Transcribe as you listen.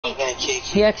I'm gonna kick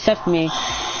you. He accepted me.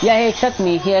 Yeah, he accepted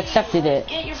me. He accepted it.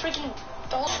 Get your freaking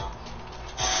dog. No,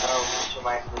 mute your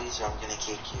mic, please, or I'm gonna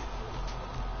kick you.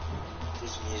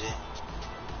 Please mute it.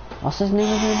 What's his name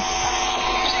again?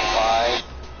 5,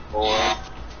 4,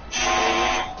 3,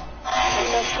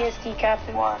 PSD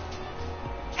captain. 1.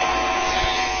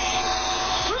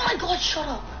 Oh my god, shut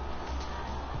up.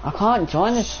 I can't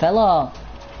join this fella.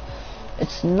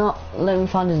 It's not letting me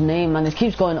find his name, and it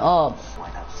keeps going up.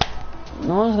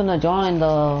 No one's gonna join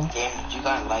though. Game, you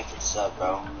gotta like and sub,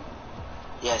 bro.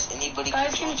 Yes, anybody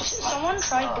Guys, can can join, just like someone and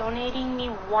try sub. donating me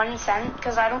 1 cent?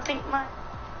 Because I don't think my...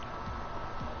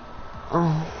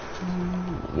 Oh,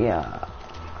 yeah,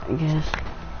 I guess.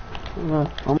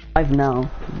 Well, I'm live now,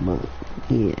 but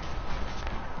yeah.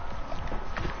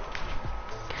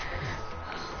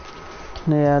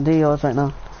 Yeah, do yours right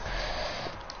now.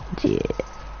 Yeah.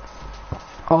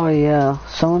 Oh yeah,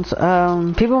 someone's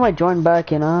people might join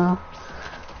back, you know.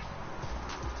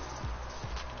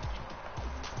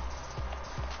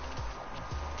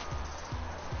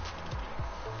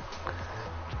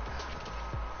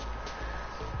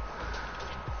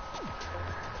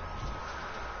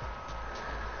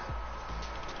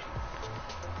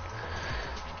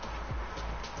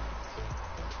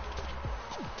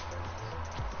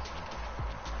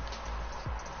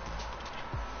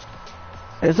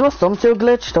 Is my thumb still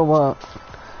glitched or what?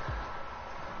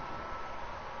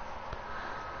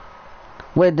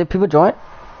 Wait, did people join?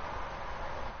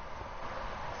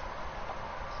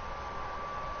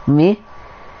 Me?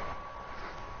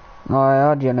 Oh, I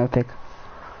had your no pick.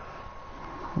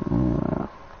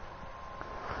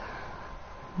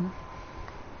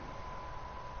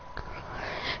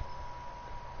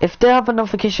 If they have a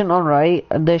notification on, right,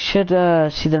 they should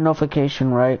see the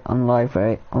notification, right, on live,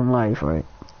 right? On live, right?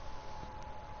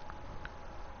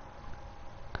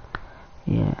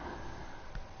 Yeah.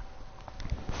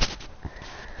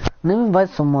 Let me invite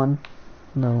someone.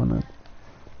 No, no.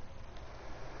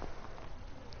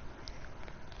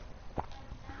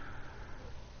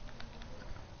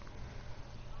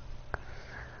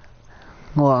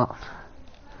 What?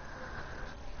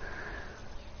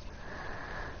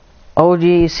 OG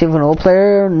 7-0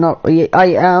 player? Not.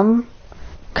 I am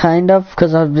kind of,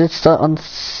 because I did start on.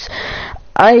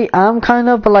 I am kind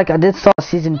of, but like I did start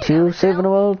season 2 Saving the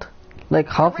World, like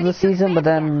half of the season, but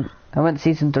then I went to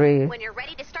season 3.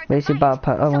 Basically,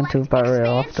 I went to Battle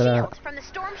Royale after that.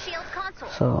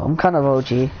 So I'm kind of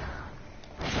OG.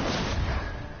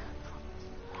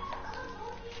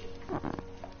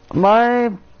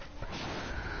 My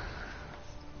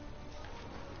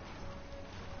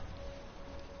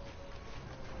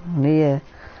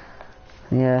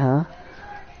yeah, huh?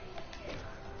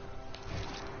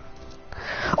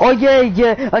 Oh yeah,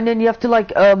 yeah, and then you have to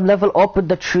like level up with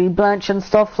the tree branch and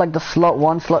stuff, like the slot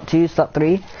 1, slot 2, slot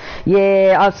 3.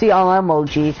 Yeah, I see, I'm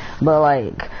OG, but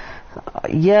like,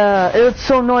 yeah, it's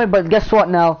so annoying. But guess what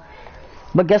now?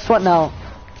 But guess what now?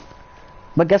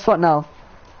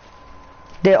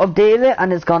 They updated it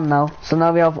and it's gone now. So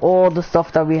now we have all the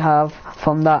stuff that we have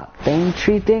from that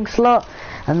tree thing slot,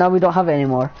 and now we don't have it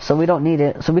anymore. So we don't need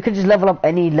it. So we could just level up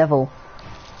any level.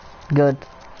 Good.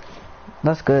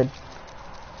 That's good.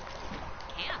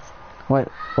 What?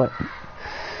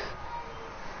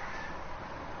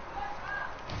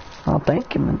 Oh,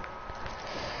 thank you, man.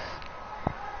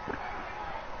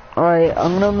 Alright,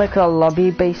 I'm gonna make a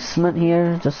lobby basement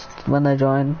here, just when I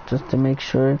join, just to make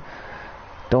sure.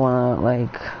 Don't wanna,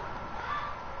 like...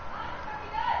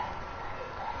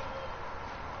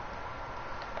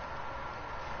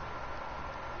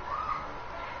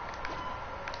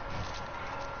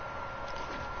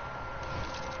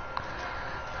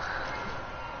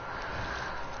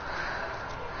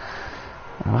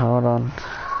 Hold on.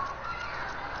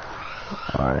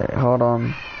 Alright, hold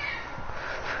on.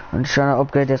 I'm just trying to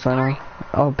upgrade this right now.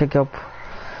 I'll pick up.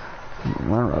 I'm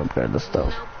gonna upgrade this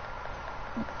stuff.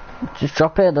 Just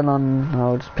drop it and then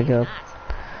I'll just pick it up.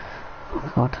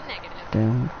 God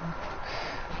damn.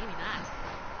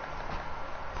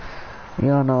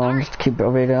 Yeah, no, I'm just keep it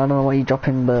upgrading. I don't know what you're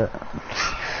dropping, but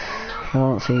I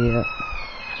don't see it.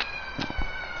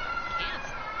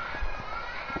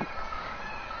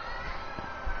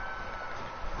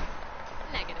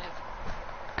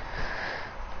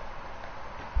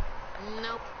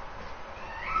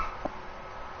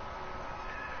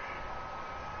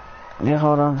 Yeah,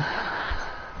 hold on.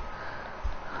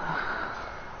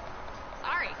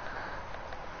 Sorry.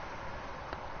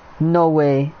 No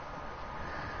way.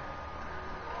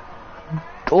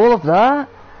 All of that?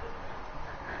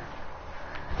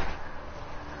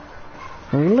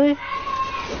 Really?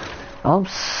 I'm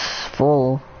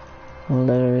full.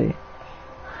 Literally.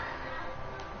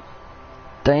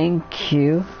 Thank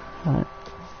you.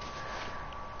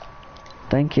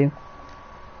 Thank you.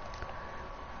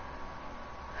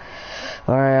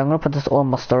 Alright, I'm gonna put this all in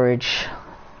my storage.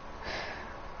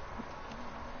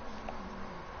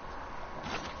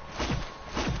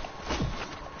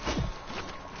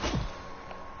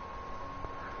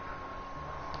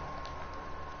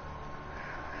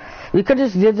 We could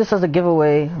just do this as a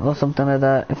giveaway or something like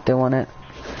that if they want it.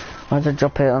 I'll just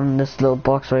drop it on this little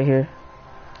box right here.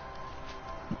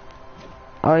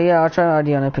 Oh yeah, I'll try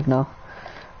ID on Epic now.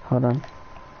 Hold on.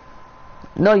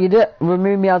 No, you did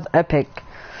remove me as Epic.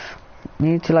 You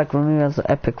need to like remove me as an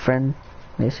Epic friend,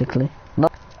 basically. No,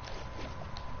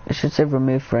 it should say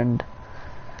remove friend.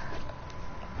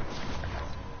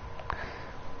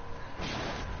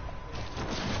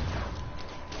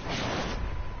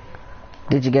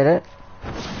 Did you get it?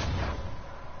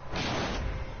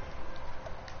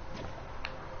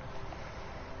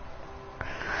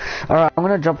 Alright, I'm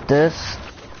gonna drop this.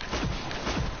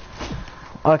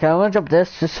 Okay, I'm gonna drop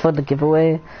this just for the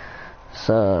giveaway.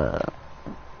 So,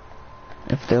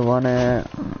 if they want it.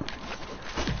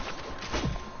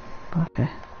 Okay.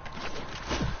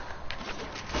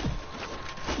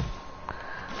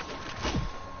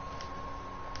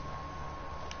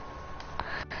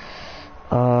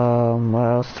 What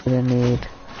else do they need?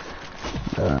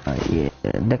 Yeah,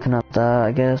 they can have that,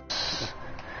 I guess.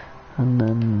 And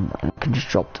then I can just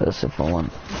drop this if I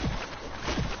want.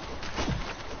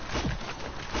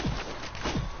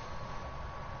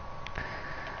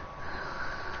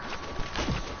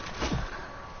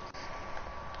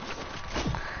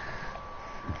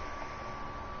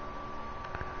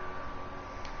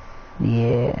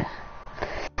 Yeah.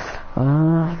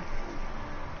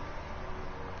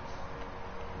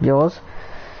 Yours?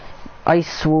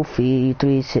 Ice Wolfie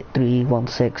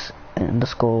 36316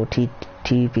 underscore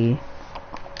TV.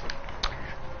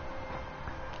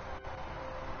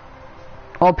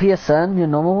 Oh, PSN, your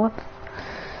normal one?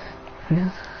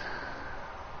 Yeah.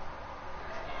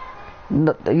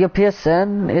 No, your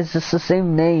PSN is just the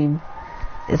same name.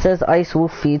 It says Ice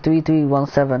Wolfie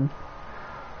 3317.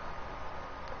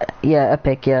 Yeah,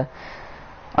 Epic, yeah.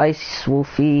 Ice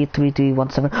Wolfie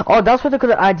 3317. Oh, that's what they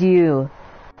could add you.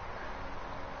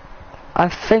 I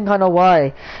think I know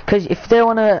why. Cause if they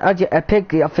wanna add your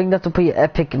Epic, I think they have to put your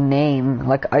Epic name,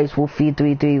 like Ice Wolfie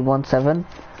 3317.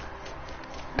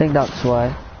 I think that's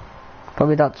why.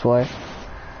 Probably that's why.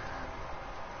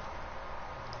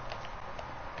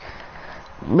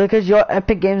 Because your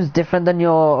Epic game is different than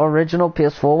your original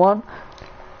PS4 one.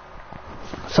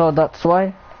 So that's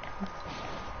why.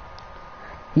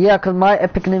 Yeah, cause my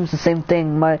Epic name is the same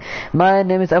thing. My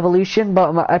name is Evolution,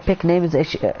 but my Epic name is I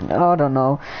don't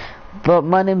know. But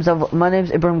my name's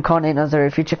Ibrahim Khan 890.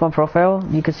 If you check my profile,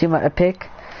 you can see my Epic,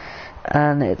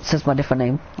 and it says my different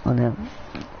name on it.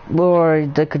 Or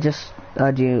they could just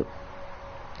add you.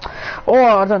 Or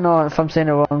I don't know if I'm saying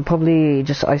it wrong. Probably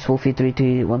just Ice Wolfie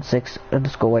 3316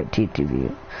 underscore white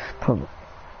TTV. Probably.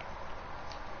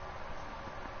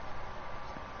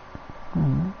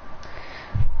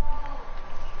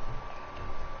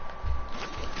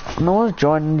 No one's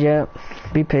joined yet.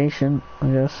 Be patient, I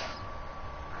guess.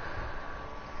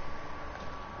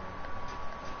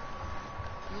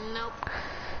 Nope.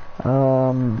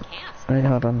 Wait,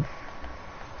 hold on.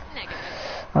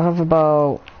 I have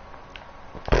about.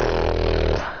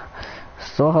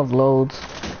 Still have loads.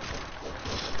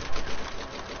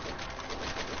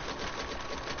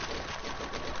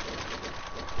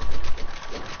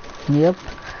 Yep.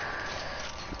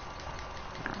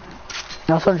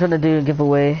 That's what I'm trying to do, a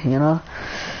giveaway, you know?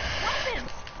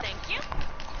 Thank you.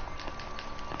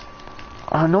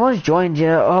 No one's joined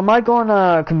yet. I might go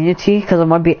on community, because they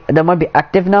might be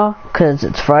active now, because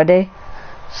it's Friday.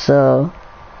 So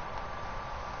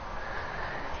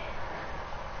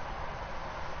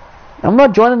I'm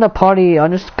not joining the party.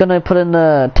 I'm just gonna put in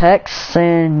the text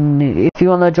saying if you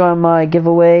wanna join my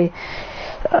giveaway,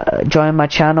 join my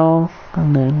channel,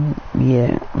 and then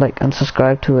yeah, like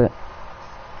unsubscribe to it.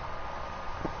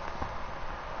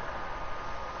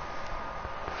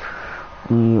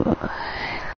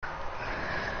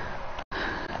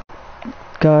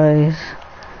 Guys,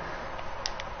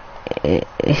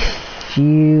 if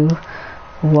you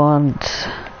want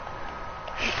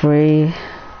free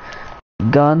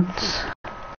guns,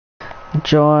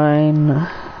 join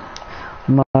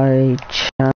my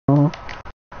channel.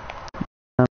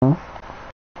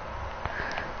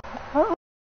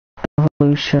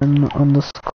 Evolution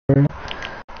underscore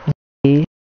VYC.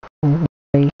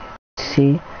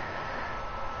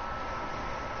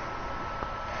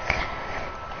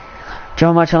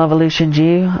 Join my channel Evolution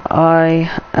G. I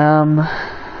am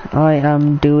I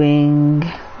am doing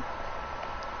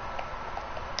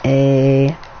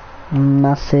a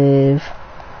massive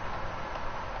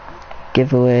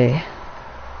giveaway.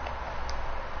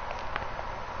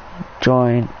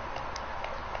 Join.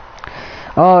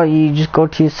 Oh, you just go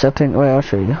to your setting. Wait, I'll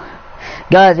show you.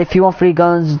 Guys, if you want free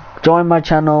guns, join my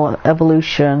channel,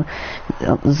 Evolution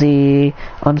Z_ZYT.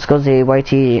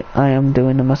 I am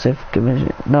doing a massive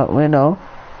giveaway. No, wait, no.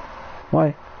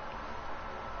 Why?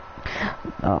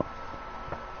 Oh.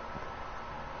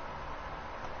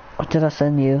 What did I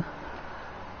send you?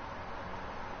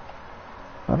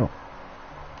 I don't.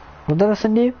 What did I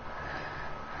send you?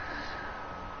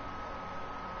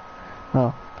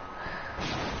 Oh.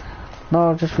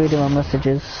 No, just reading my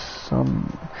messages.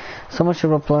 Someone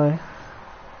should reply.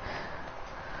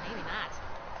 Maybe not.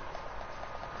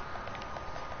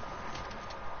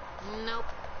 Nope.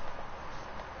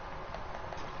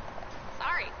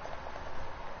 Sorry.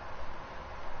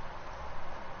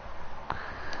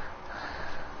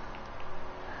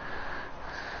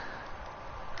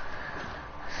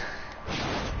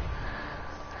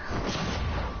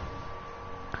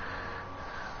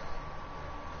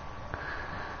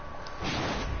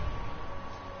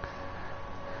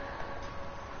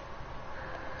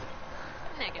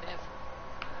 Negative.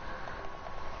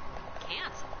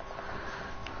 Can't.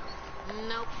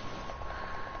 Nope.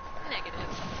 Negative.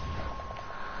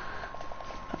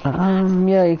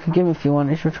 Yeah, you can give me if you want.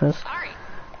 It's your choice. Sorry.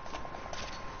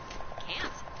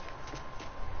 Can't.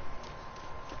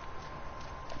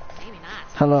 Maybe not.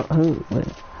 Hello, who? Wait.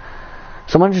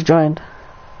 Someone just joined.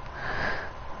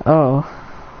 Oh.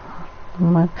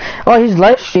 Never mind. Oh, he's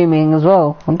live streaming as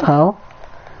well. What the hell?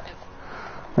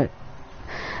 Wait.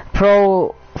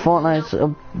 Pro Fortnite's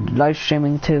live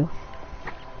streaming too.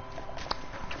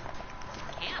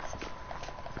 Can't.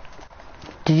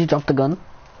 Did you drop the gun?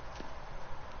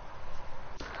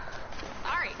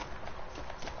 Sorry.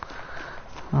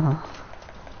 Uh-huh.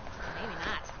 Maybe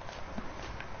not.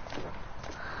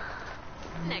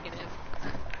 Negative.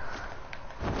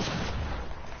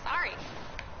 Sorry.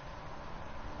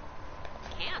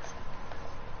 Can't.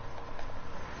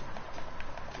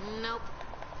 Nope.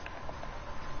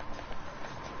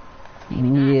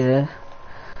 Yeah.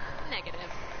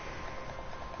 Negative.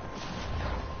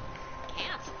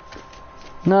 Can't.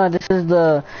 No, this is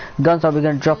the guns that we're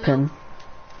gonna drop in.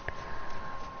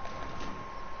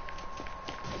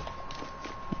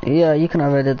 Yeah, you can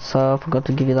have it, so I forgot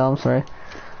to give you that, I'm sorry.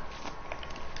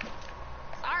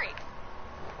 Sorry.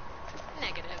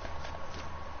 Negative.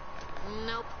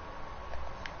 Nope.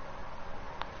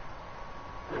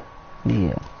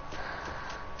 Yeah.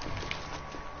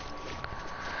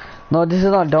 No, this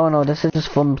is not dono, this is just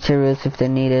for materials if they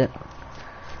need it.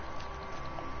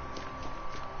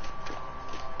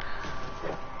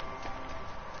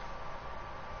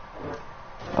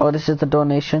 Oh, this is the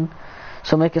donation.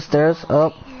 So make it stairs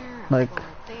up, like,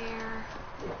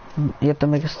 There. you have to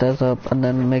make it stairs up and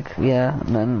then make, yeah,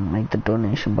 and then make the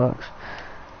donation box.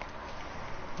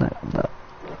 Like that.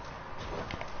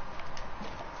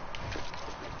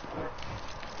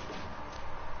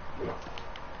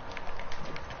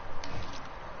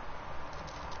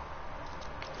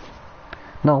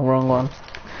 No, wrong one.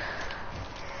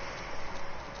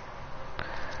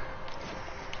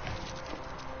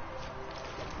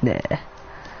 There.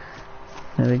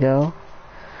 There we go.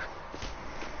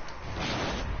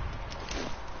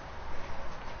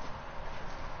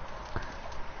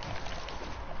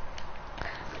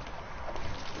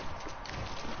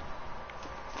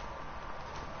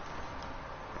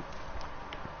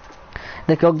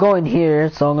 They could go in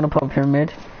here, so I'm gonna put a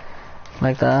pyramid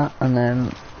like that, and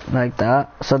then like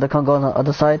that, so they can go on the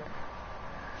other side.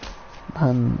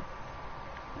 And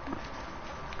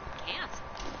Can't.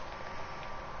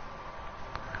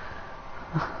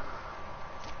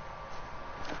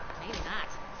 Maybe not.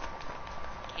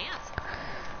 Can't.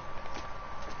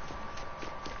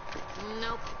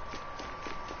 Nope.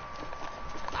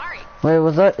 Sorry. wait,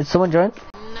 was that? Did someone join?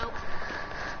 Nope.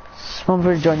 Someone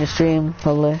probably join your stream,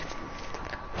 probably.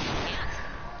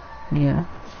 Can't. Yeah.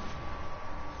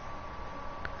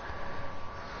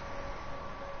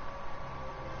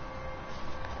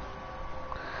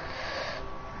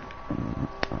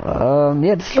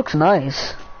 Yeah, this looks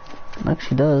nice. It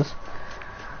actually does.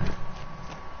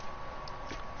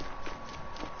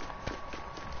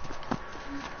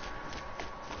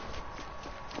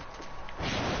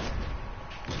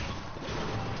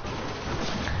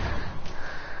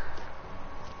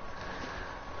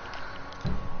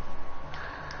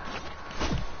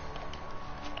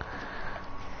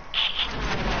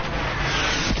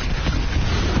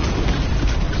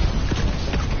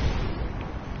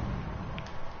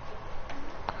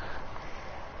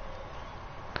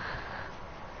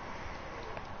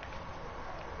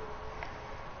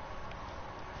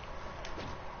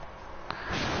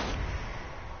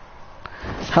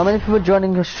 How many people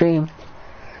joining your stream?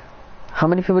 How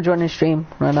many people joining stream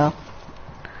right now?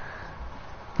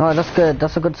 Oh, that's good.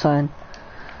 That's a good sign.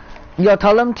 Yo,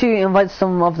 tell them to invite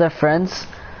some of their friends.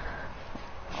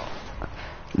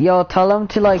 Yo, tell them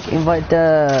to like invite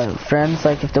their friends,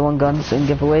 like if they want guns and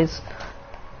giveaways.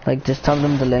 Like just tell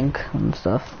them the link and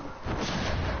stuff.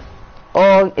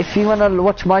 Or if you wanna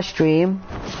watch my stream,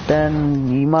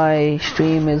 then my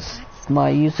stream is my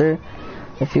user.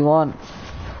 If you want,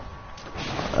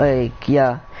 like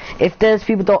yeah. If there's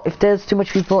too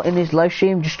much people in his live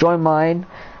stream, just join mine.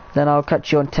 Then I'll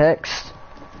catch you on text,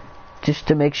 just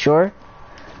to make sure.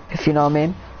 If you know what I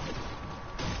mean.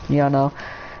 Yeah, no.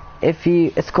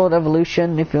 It's called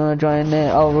Evolution. If you wanna join it,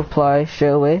 I'll reply straight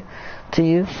away to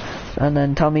you, and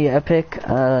then tell me your epic,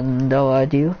 and I'll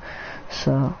add you.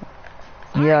 So.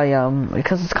 Yeah,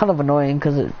 because it's kind of annoying,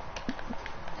 because it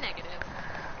Negative.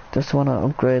 just want to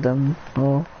upgrade them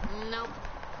all. Nope.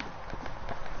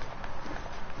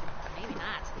 Maybe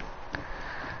not.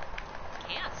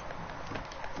 Can't.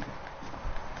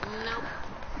 Nope.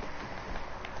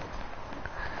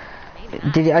 Maybe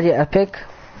not. Did you add your epic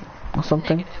or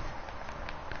something? Negative.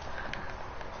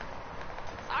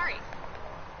 Sorry.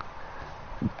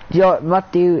 Yo,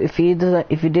 Matthew, if he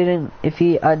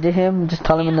added him, just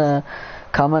tell him in the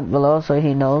comment below so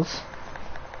he knows.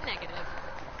 Negative.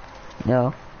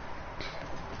 Yeah.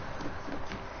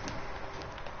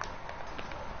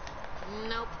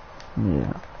 Nope. Yeah.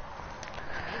 Maybe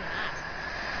not.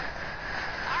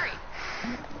 Sorry.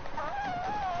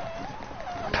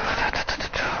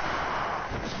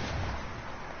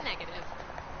 Negative.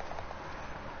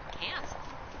 Can't.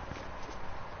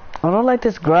 I don't like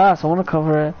this grass. I want to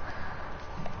cover it.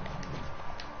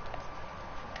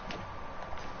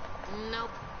 Nope.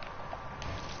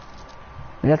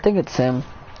 Yeah, I think it's him.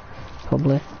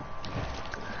 Probably.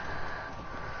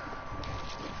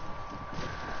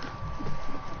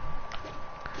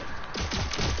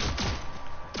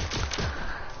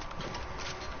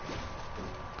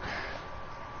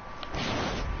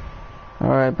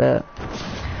 Alright, bet.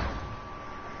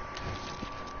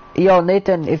 Yo,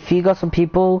 Nathan, if you got some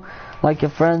people, like your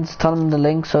friends, tell them the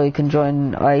link so you can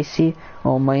join IC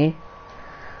or me.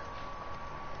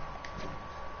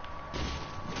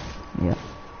 Yeah.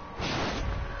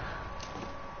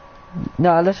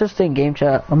 No, let's just stay in game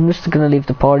chat. I'm just gonna leave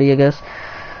the party, I guess.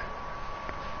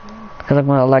 Because I'm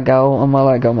gonna lag out. I'm gonna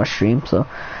lag out my stream, so.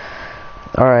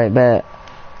 Alright, bet.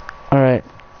 Alright,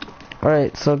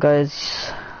 so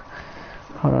guys.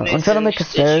 Hold on. I'm trying to make a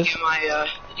stairs. Did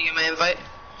you get my invite?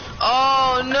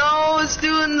 Oh no, it's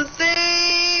doing the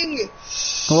thing!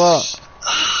 What?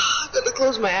 I gotta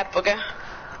close my app, okay?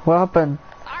 What happened?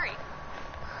 Sorry.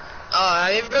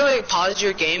 Have you ever like paused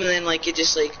your game and then like it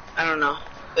just like, I don't know.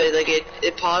 But like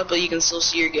it paused but you can still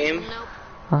see your game? Nope.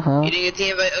 Uh-huh. You didn't get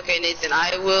the invite? Okay, Nathan,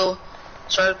 I will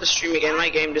start up the stream again. My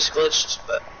game just glitched,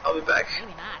 but I'll be back.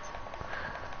 Maybe not.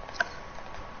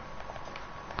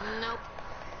 Nope.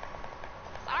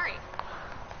 Sorry.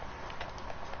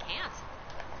 Can't.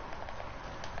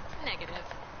 Negative.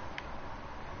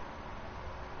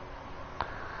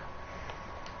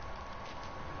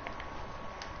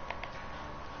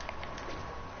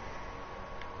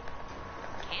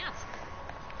 Can't.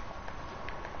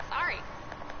 Sorry.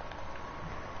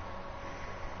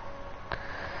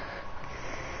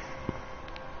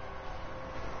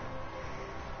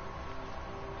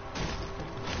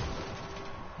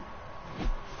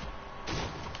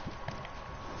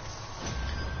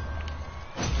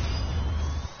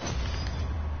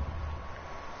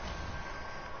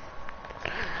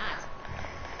 Maybe not.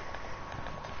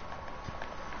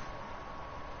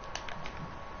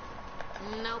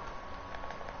 Nope.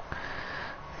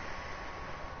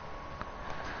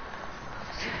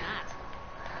 Maybe not.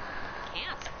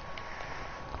 Can't.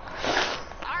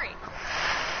 Sorry.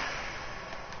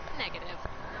 Negative.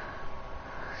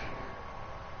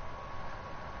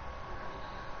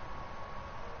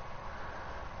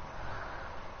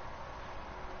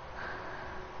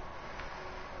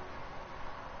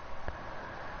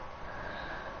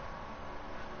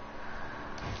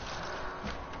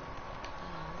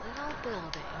 A little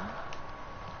building.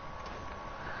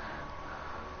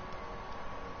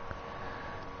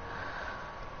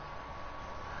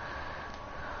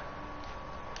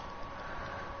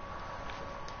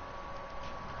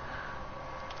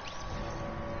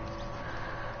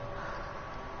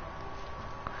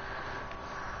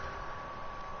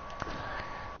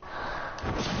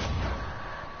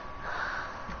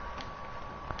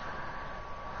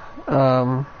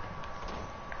 Um.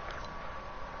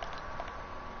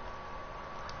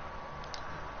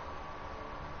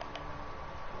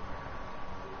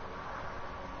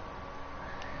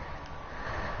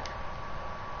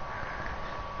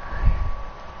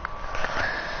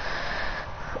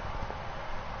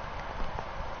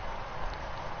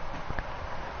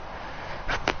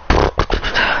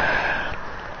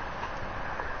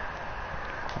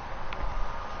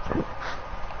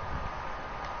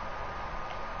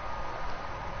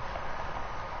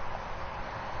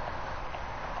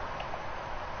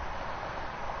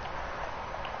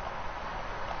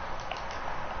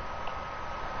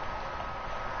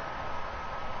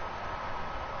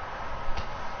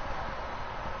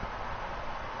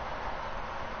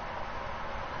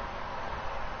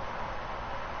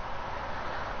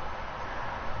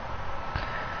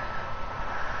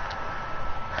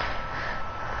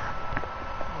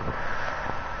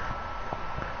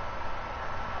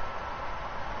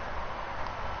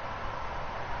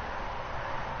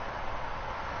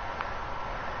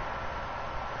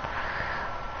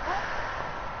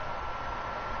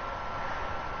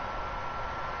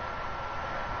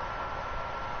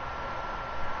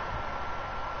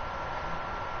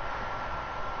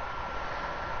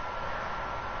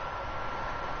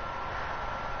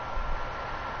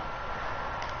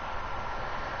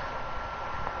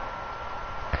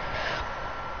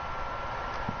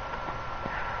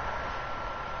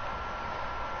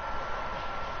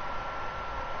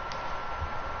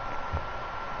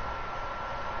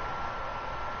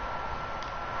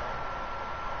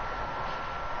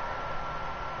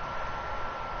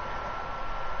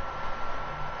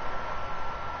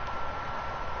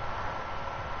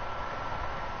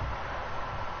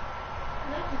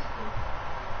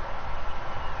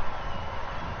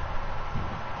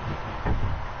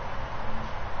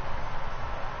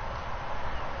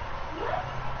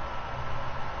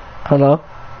 Hello?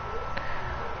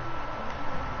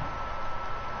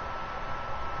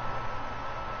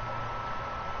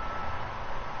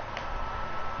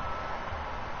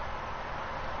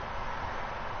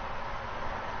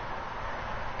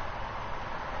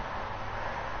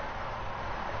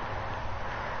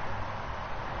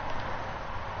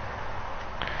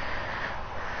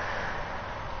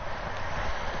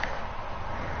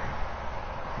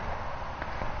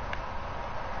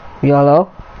 Yo, hello?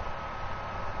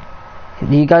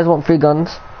 Do you guys want free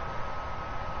guns?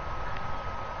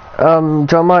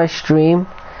 Join my stream,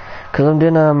 cause I'm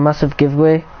doing a massive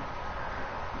giveaway.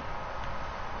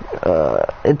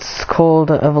 It's called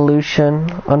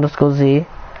Evolution_Z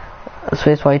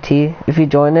space YT. If you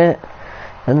join it,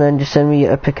 and then just send me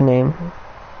a pick name,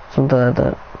 something like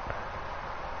that.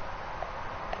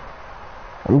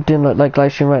 I'm doing like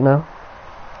live stream right now,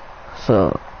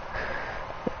 so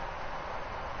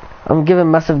I'm giving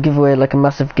massive giveaway, like a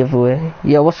massive giveaway.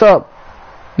 Yeah, what's up?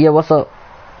 Yeah, what's up?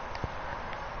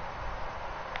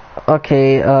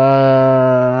 Okay,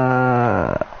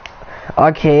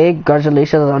 okay,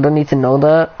 congratulations, I don't need to know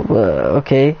that, but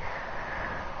okay.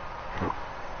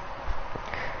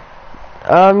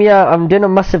 Yeah, I'm doing a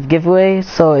massive giveaway,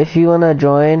 so if you wanna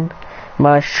join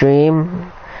my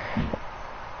stream,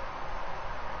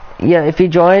 yeah, if you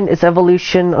join, it's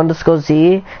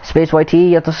Evolution_Z space YT.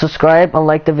 You have to subscribe and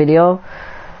like the video.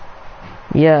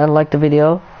 Yeah, and like the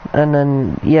video, and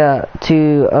then yeah,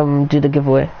 to do the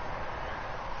giveaway.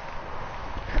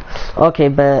 Okay,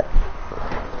 but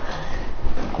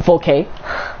 4K,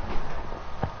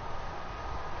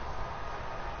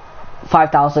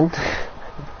 5,000.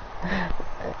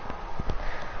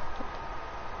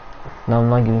 No, I'm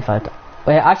not giving 5,000.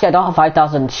 Wait, actually, I don't have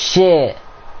 5,000. Shit.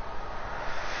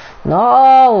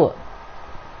 No.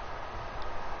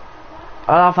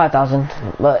 I don't have 5,000.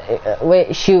 But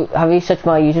wait, shoot. Have you searched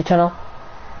my YouTube channel?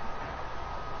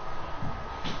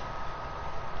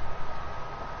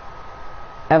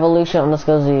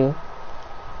 Evolution_Z.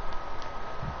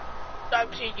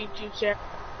 Subscribe to YouTube channel.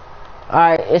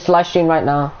 Alright, it's live stream right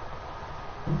now.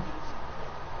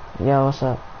 Yeah, what's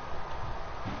up?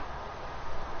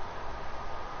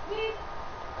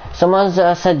 Someone's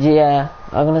said yeah.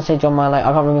 I'm gonna say join my life.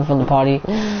 I got removed from the party.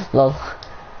 Lol.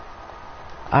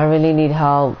 I really need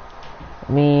help.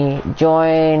 Me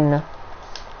join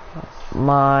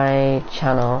my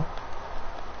channel.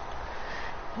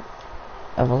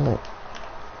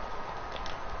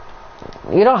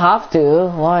 You don't have to.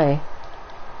 Why?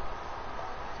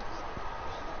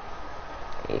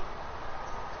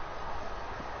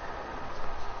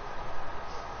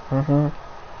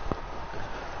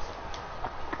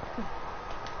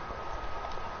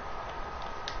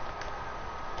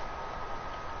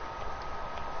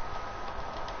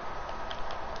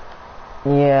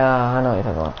 Yeah, I know what you're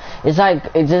talking about. It's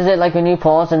like, is it like when you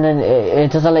pause and then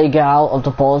it doesn't let you get out of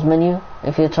the pause menu?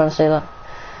 If you're trying to say that.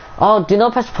 Oh, do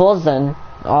not press pause then.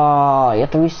 Oh, you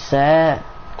have to reset.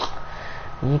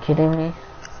 Are you kidding me?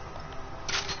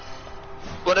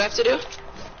 What do I have to do?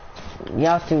 You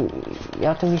have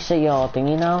to reset your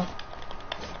thingy now.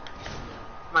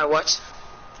 My what?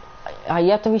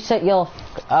 You have to reset your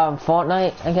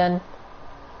Fortnite again.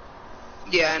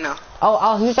 Yeah, I know.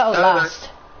 Oh, who's out No, last?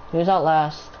 Who's out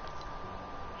last?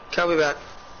 Call me back.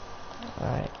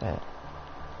 Alright, bet.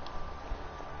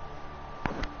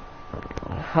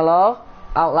 Hello?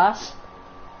 Outlast?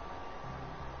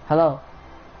 Hello?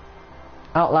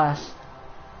 Outlast?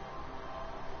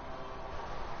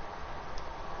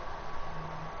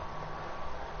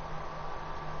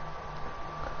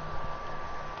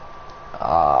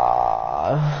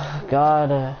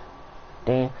 God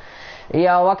damn.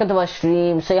 Yeah, welcome to my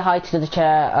stream. Say hi to the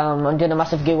chat. I'm doing a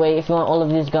massive giveaway. If you want all of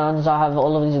these guns, I have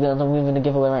all of these guns. I'm giving the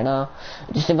giveaway right now.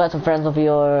 Just invite some friends of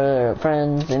your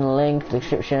friends in the link,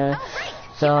 description.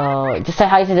 So just say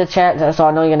hi to the chat so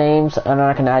I know your names and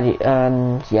I can add you.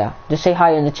 And yeah, just say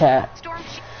hi in the chat.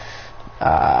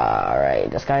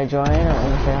 Alright, this guy joined. I'm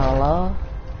gonna say hello.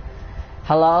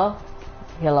 Hello?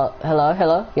 Hello? Hello?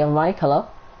 Hello? You have a mic? Hello?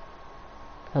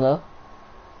 Hello?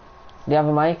 Do you have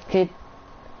a mic, kid?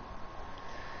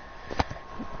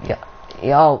 Yeah.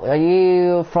 Yo, are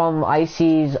you from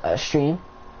IC's stream?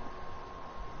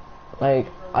 Like,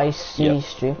 IC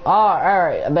stream? Oh,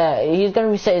 alright, I bet. He's gonna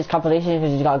reset his compilation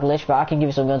because he's got a glitch, but I can give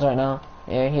you some guns right now.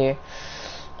 Yeah, here.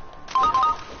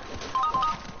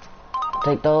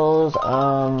 Take those,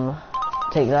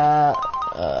 take that,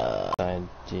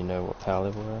 do you know what power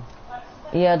level we're at?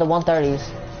 yeah, the 130s.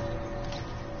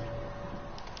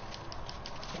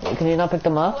 Can you not pick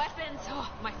them up? Weapons,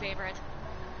 oh, my favorite.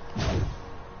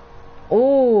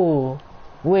 Oh,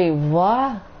 wait,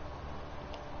 what?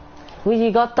 We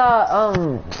you got that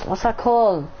what's that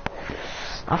called?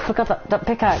 I forgot that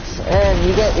pickaxe. And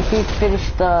you get if you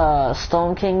finish the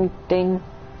Stone King thing,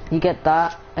 you get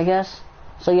that, I guess.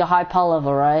 So you're high power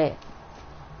level, right?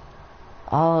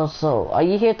 Oh, so are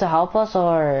you here to help us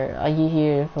or are you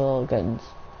here for guns?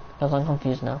 Because I'm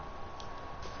confused now.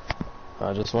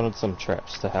 I just wanted some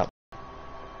traps to help.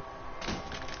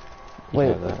 You Wait.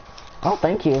 know that. Oh,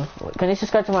 thank you. Can you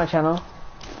subscribe to my channel?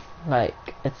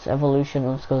 Like, it's evolution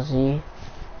 _ Z,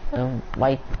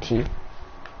 YT.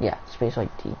 Yeah, space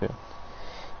YT. Yeah.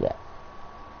 Yeah.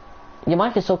 Your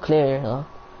mic is so clear, though.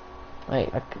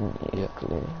 Like, I can hear Yeah. it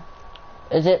clear.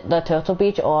 Is it the Turtle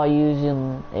Beach or are you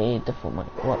using a different mic?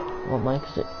 What mic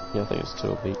is it? Yeah, I think it's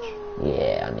Turtle Beach.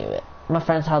 Yeah, I knew it. My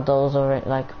friends have those already,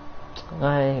 like,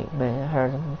 I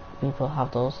heard people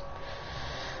have those.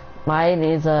 Mine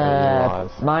is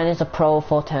a Pro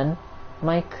 410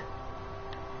 mic.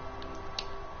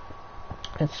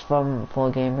 It's from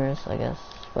 4Gamers, I guess,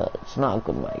 but it's not a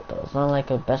good mic though. It's not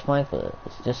like a best mic, but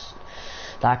it's just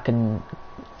that I can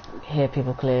hear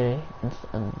people clearly,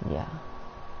 and yeah.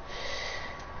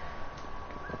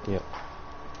 Yep.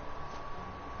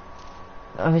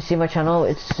 Have you seen my channel?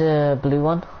 It's the blue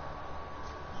one.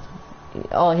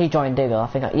 Oh, he joined Digger. I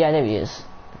think. Yeah, there he is.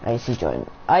 Icy joined.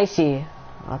 Icy.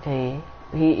 Okay.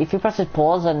 If you press his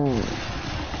pause and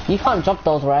you can't drop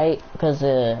those, right? Because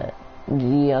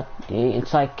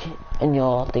it's like in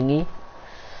your thingy,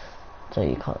 so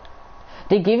you can't.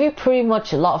 They give you pretty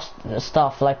much a lot of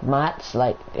stuff like mats.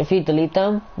 Like if you delete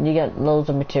them, you get loads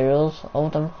of materials over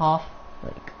them,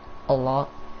 like a lot.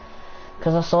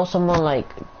 Because I saw someone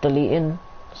like deleting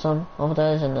some of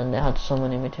those, and then they had so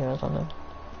many materials on them.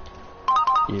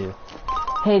 Yeah.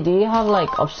 Hey, do you have like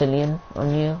obsidian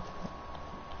on you?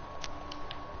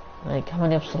 Like, how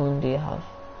many obsidian do you have?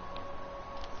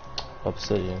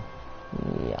 Obsidian.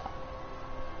 Yeah.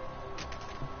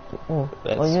 Oh,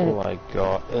 That's well, you... all I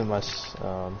got in my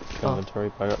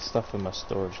inventory, but I got stuff in my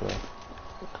storage though.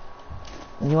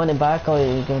 You want it back or are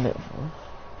you giving it?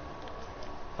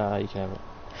 You can have it.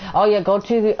 Oh yeah, go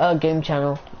to the game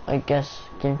channel. I guess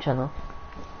game channel.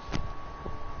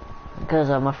 Because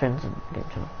my friend's in game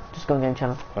channel. Just go game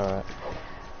channel. Alright.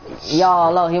 Yeah,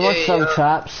 hello. He wants some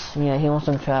traps. Yeah, he wants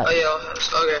some traps. Oh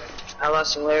yeah, okay. I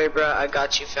lost him, Larry, bro. I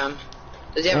got you, fam.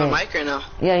 Does he have a mic or no?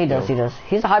 Yeah, he does. No. He does.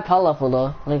 He's a high power level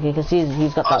though. Like you can see,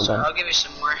 he's got that gun. I'll give you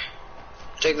some more.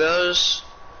 Take those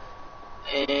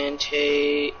and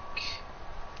take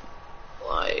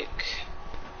like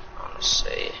I want to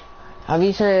say. Have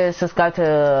you subscribed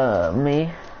to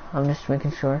me? I'm just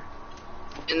making sure.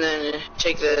 And then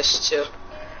take this too.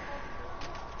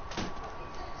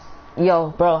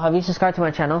 Yo, bro, have you subscribed to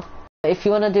my channel? If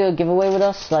you wanna do a giveaway with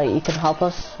us, like you can help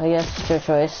us. I guess it's your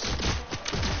choice.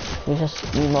 We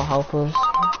just need more helpers.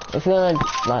 If you wanna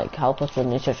like help us,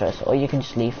 then it's your choice, or you can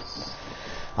just leave.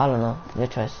 I don't know, your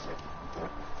choice.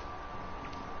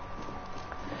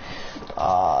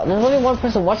 There's only one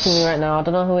person watching me right now. I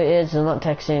don't know who it is. They're not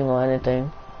texting or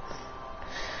anything.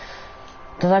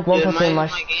 There's like one person in my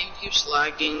game keeps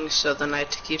lagging, so then I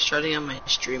have to keep starting on my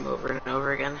stream over and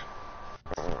over again.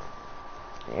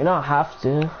 You don't have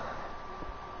to.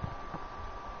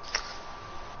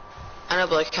 I know,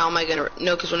 but like, how am I gonna?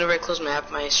 No, because whenever I close my app,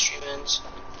 my stream ends.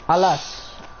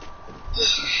 Alas.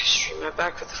 Stream it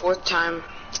back for the 4th time.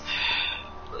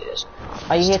 Please.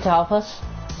 Are you here to help us?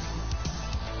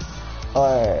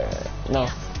 Or no?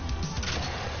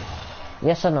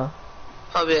 Yes or no?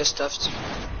 Probably has stuff to.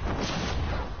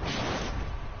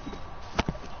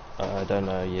 I don't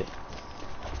know yet.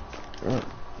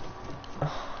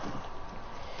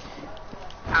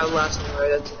 Outlast and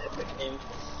Road, that's an epic name.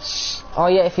 Oh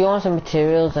yeah, if you want some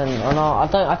materials, and oh no,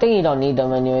 I think you don't need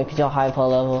them anyway because you're high power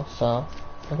level, so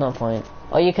there's no point.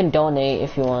 Or you can donate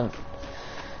if you want.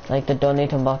 Like the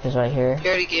donating box is right here. You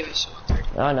already gave us one.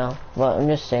 I know, but I'm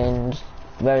just saying, just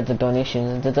where the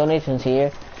donations? The donations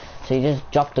here, so you just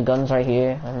drop the guns right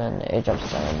here, and then it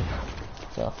drops down.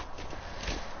 So.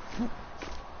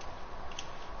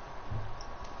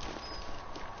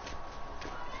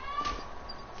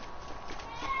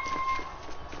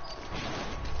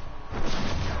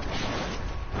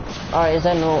 Alright, is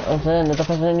there another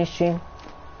person in your stream?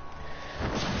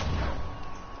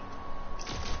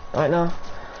 Right now?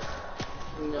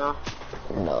 No.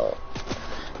 No.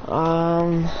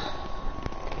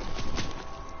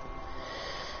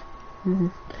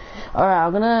 Alright,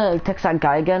 I'm gonna text that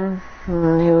guy again. He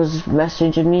was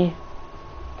messaging me.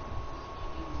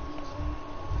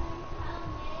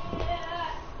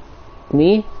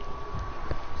 Me?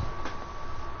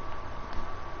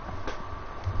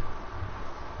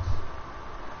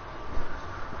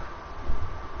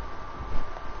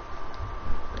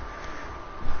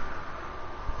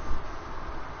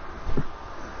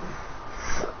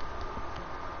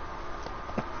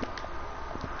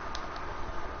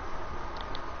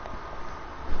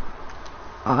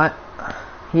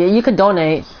 Yeah, you could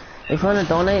donate. If you want to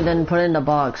donate, then put it in the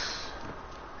box.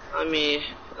 Let me.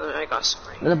 I got some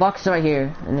right. The box is right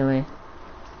here, anyway.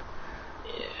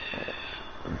 Yeah.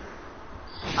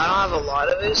 I don't have a lot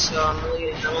of it, so I'm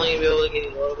only gonna be able to give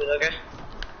you a little bit. Okay.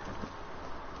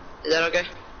 Is that okay?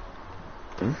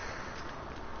 Mm.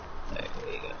 There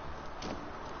you go.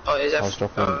 Oh, is that? I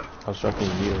was dropping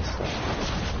you and stuff.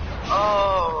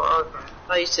 Oh, okay. I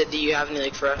thought you said, do you have any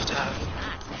like for us to have?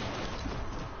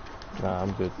 Nah,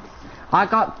 I'm good. I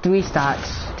got 3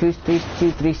 stacks. 3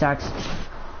 stacks.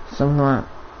 Something like that.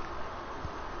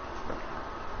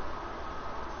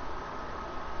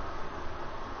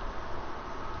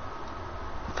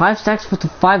 5 stacks for the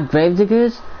 5 grave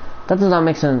diggers? That does not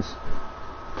make sense.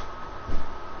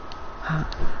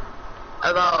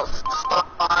 About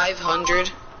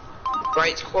 500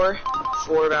 bright core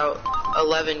for about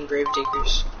 11 grave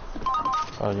diggers.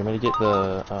 Oh, you want me to get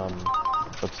the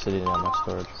obsidian on my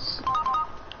storage?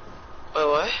 Wait,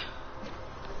 what?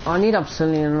 I need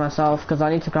obsidian myself because I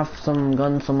need to craft some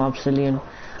guns, some obsidian,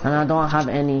 and I don't have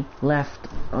any left.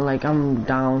 Like I'm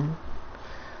down.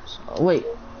 Wait.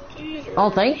 Oh,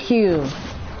 thank you.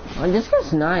 Oh, this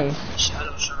guy's nice.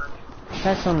 Shadow Shark.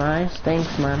 That's so nice.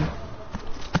 Thanks, man.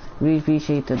 We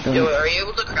appreciate it. Yo, are you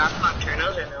able to craft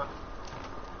nocturnos or no?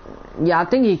 Yeah, I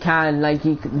think you can. Like,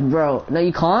 bro. No,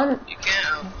 you can't. You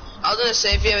can't. I was gonna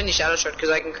say if you have any shadow shard, because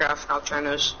I can craft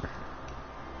nocturnos.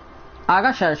 I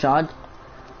got shadow shard.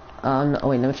 No,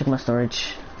 wait, let me check my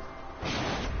storage.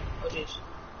 Oh jeez.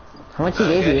 How much he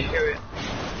gave you? Here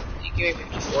we You gave me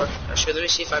 54. Actually, let me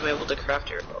see if I'm able to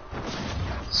craft it.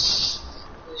 Let's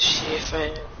see if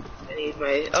I need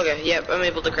my. Okay, yep, I'm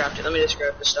able to craft it. Let me just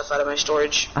grab the stuff out of my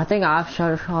storage. I think I have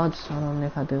shadow shards. I don't know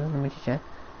if I do. Let me just check.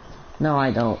 No,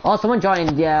 I don't. Oh, someone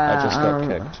joined. Yeah. I just got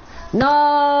kicked.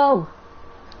 No.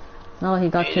 No, he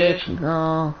got You kicked. did?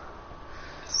 No.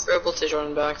 If you're able to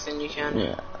join back, then you can.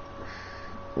 Yeah.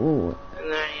 Ooh.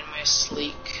 And then I need my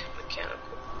sleek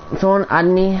mechanical. Someone add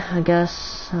me, I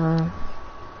guess.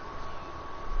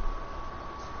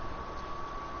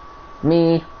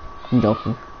 Me. I'm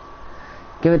joking.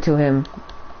 Give it to him.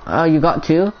 Oh, you got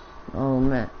 2? Oh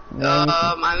man.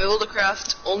 I'm able to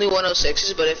craft only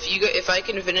 106s, but if I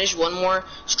can finish one more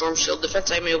storm shield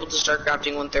defense, I'm able to start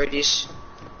crafting 130s.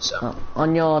 So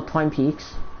On your Twine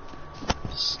Peaks.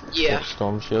 yeah, What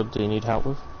storm shield do you need help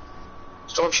with?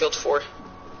 storm shield 4.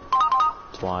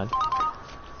 Twine.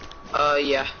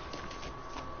 Yeah.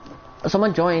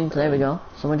 Someone joined. There we go.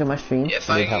 Someone joined my stream. If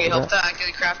You I need can help help with that, I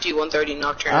can craft you 130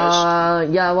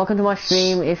 nocturnos. Yeah, welcome to my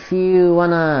stream. If you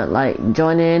wanna like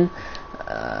join in,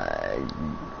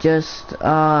 just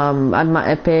add my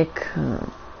epic.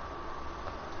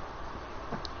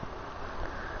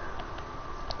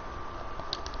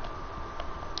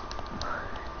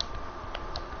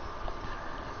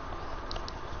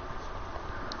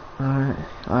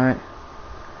 Alright.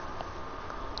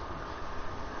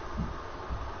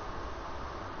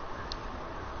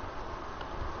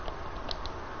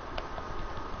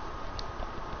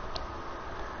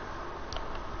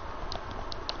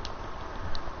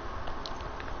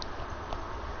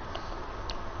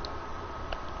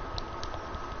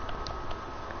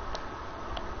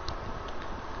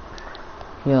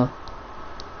 Yeah.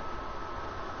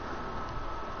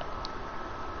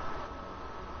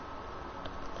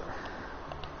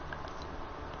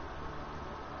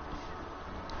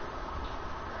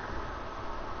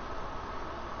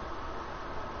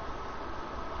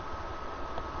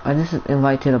 I just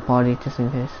invited a party just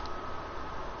in case.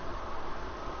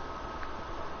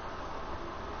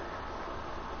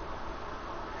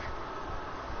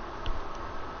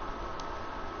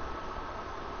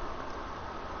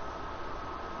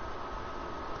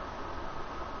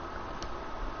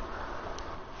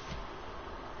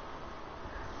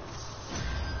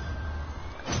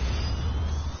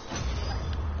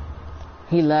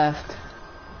 He left.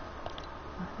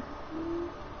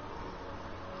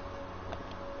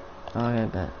 Okay,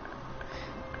 bet.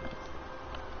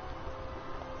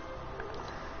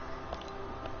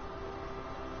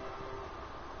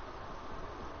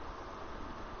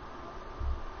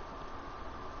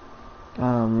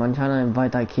 I'm trying to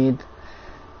invite that kid.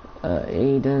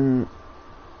 Aiden.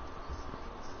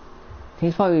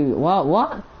 He's probably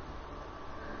what?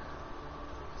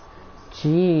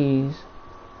 Jeez.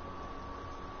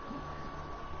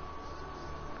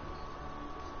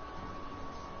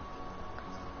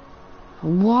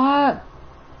 What?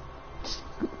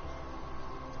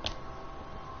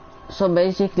 So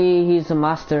basically he's a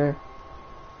master.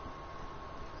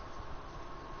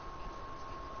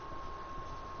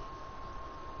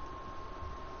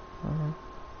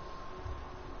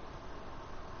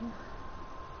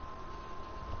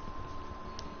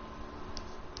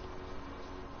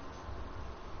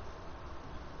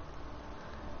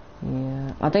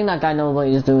 I think that guy knows what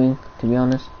he's doing, to be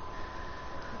honest.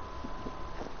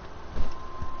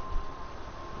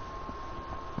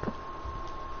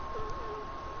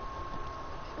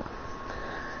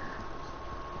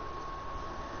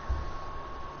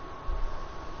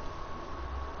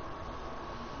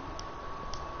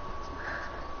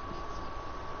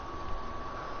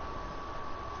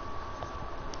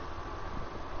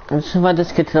 Let's invite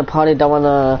this kid to the party that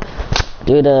wanna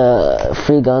do the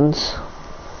free guns.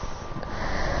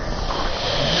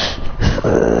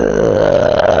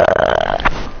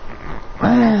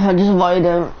 I just invited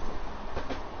him.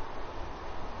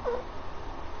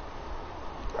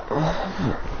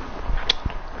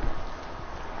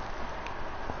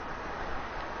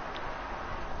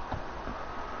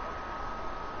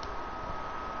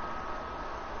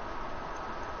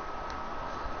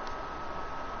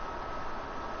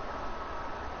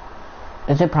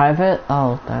 Is it private?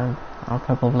 Oh, damn. I'll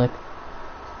try public.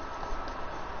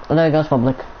 Oh, there it goes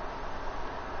public.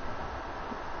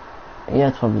 Yeah,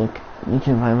 it's public. You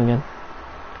can invite him again.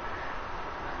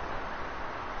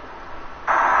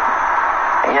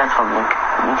 Yeah, it's public.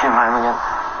 You can invite him again.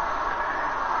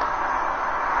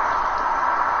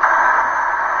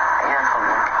 Yeah, it's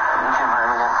public. You can invite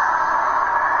him again.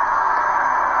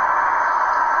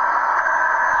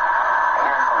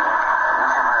 Yeah, it's public. You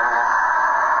can invite him again.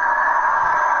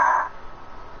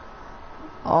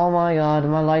 Oh my god,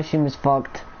 my live stream is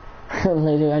fucked.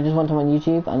 Literally, I just went to my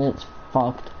YouTube and it's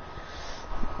fucked.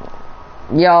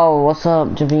 Yo, what's up,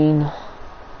 Javine?